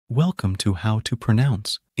Welcome to How to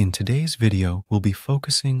Pronounce. In today's video, we'll be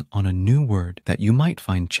focusing on a new word that you might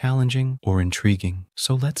find challenging or intriguing.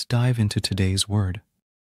 So let's dive into today's word.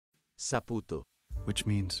 Saputo. Which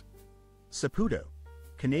means Saputo,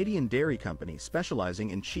 Canadian dairy company specializing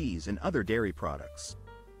in cheese and other dairy products.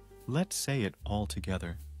 let's say it all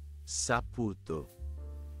together. Saputo.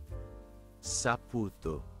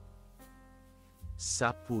 Saputo.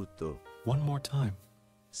 Saputo. One more time.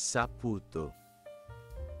 Saputo.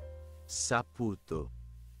 Saputo.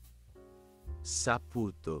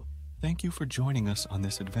 Saputo. Thank you for joining us on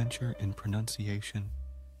this adventure in pronunciation.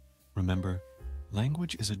 Remember,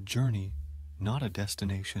 language is a journey, not a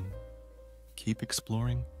destination. Keep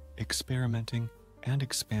exploring, experimenting, and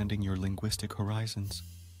expanding your linguistic horizons.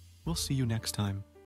 We'll see you next time.